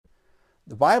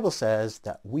The Bible says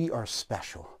that we are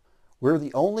special. We're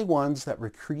the only ones that were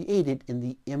created in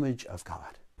the image of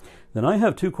God. Then I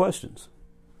have two questions.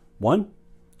 One,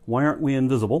 why aren't we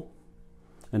invisible?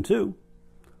 And two,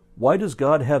 why does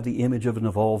God have the image of an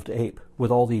evolved ape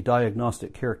with all the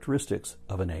diagnostic characteristics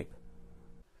of an ape?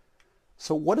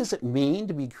 So what does it mean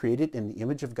to be created in the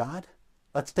image of God?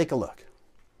 Let's take a look.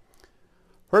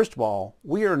 First of all,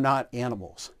 we are not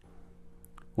animals.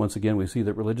 Once again, we see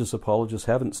that religious apologists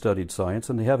haven't studied science,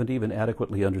 and they haven't even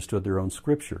adequately understood their own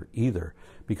scripture either,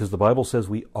 because the Bible says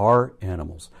we are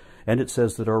animals, and it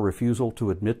says that our refusal to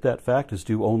admit that fact is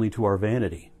due only to our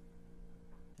vanity.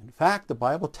 In fact, the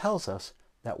Bible tells us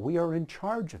that we are in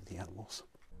charge of the animals.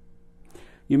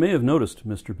 You may have noticed,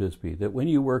 Mr. Bisbee, that when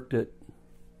you worked at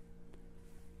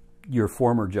your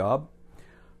former job,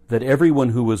 that everyone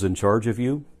who was in charge of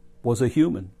you was a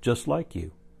human, just like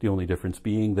you. The only difference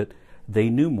being that they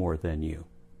knew more than you.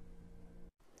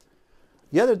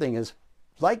 The other thing is,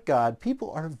 like God,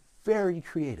 people are very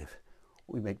creative.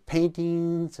 We make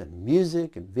paintings and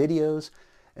music and videos.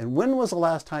 And when was the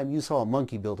last time you saw a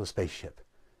monkey build a spaceship?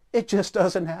 It just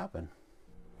doesn't happen.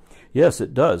 Yes,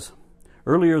 it does.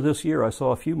 Earlier this year, I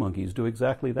saw a few monkeys do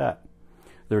exactly that.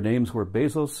 Their names were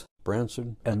Bezos,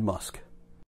 Branson, and Musk.